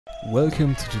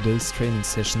Welcome to today's training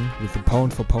session with the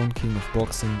pound-for-pound king of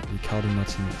boxing, Ricardo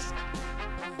Martinez.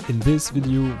 In this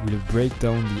video, we'll break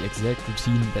down the exact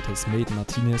routine that has made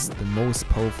Martinez the most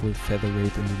powerful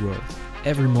featherweight in the world.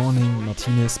 Every morning,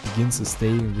 Martinez begins his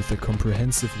day with a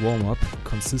comprehensive warm-up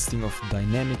consisting of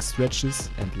dynamic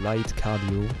stretches and light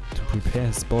cardio to prepare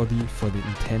his body for the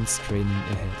intense training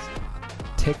ahead.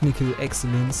 Technical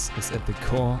excellence is at the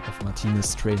core of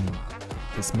Martinez's training.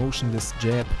 His motionless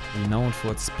jab, renowned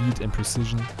for its speed and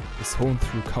precision, is honed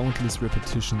through countless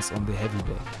repetitions on the heavy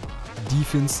bag.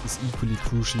 Defense is equally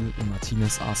crucial in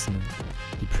Martinez's arsenal.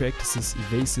 He practices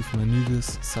evasive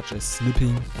maneuvers such as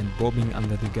slipping and bobbing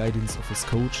under the guidance of his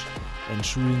coach,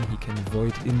 ensuring he can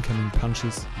avoid incoming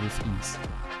punches with ease.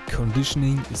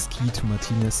 Conditioning is key to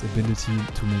Martinez's ability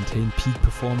to maintain peak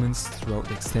performance throughout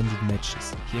extended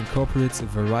matches. He incorporates a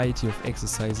variety of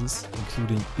exercises,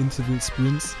 including interval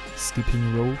sprints,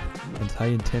 skipping rope, and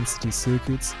high-intensity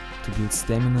circuits to build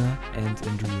stamina and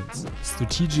endurance.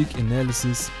 Strategic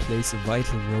analysis plays a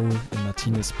vital role in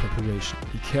Martinez's preparation.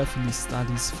 He carefully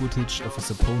studies footage of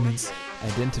his opponents,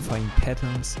 identifying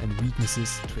patterns and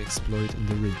weaknesses to exploit in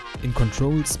the ring. In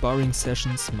controlled sparring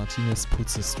sessions, Martinez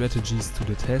puts his strategies to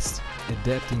the test,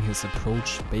 adapting his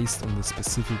approach based on the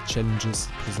specific challenges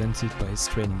presented by his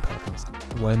training partners.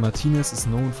 While Martinez is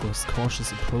known for his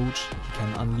cautious approach, he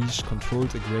can unleash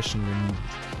controlled aggression when needed.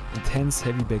 Intense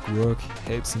heavy bag work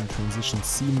helps him transition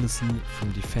seamlessly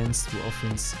from defense to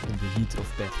offense in the heat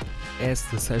of battle. As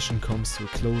the session comes to a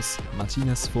close,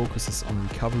 Martinez focuses on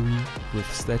recovery with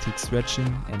static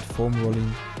stretching and foam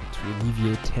rolling to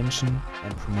alleviate tension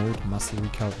and promote muscle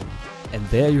recovery. And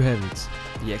there you have it,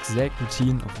 the exact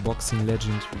routine of boxing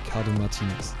legend Ricardo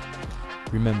Martinez.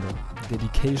 Remember,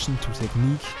 dedication to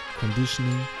technique,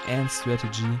 conditioning and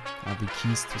strategy are the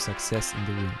keys to success in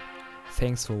the ring.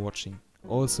 Thanks for watching.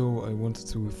 Also, I wanted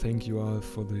to thank you all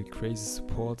for the crazy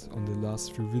support on the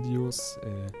last few videos.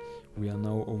 We are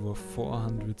now over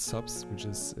 400 subs, which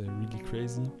is really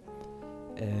crazy.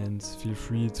 And feel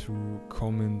free to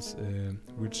comment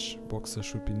which boxer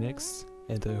should be next.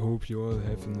 And I hope you all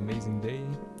have an amazing day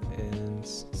and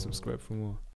subscribe for more.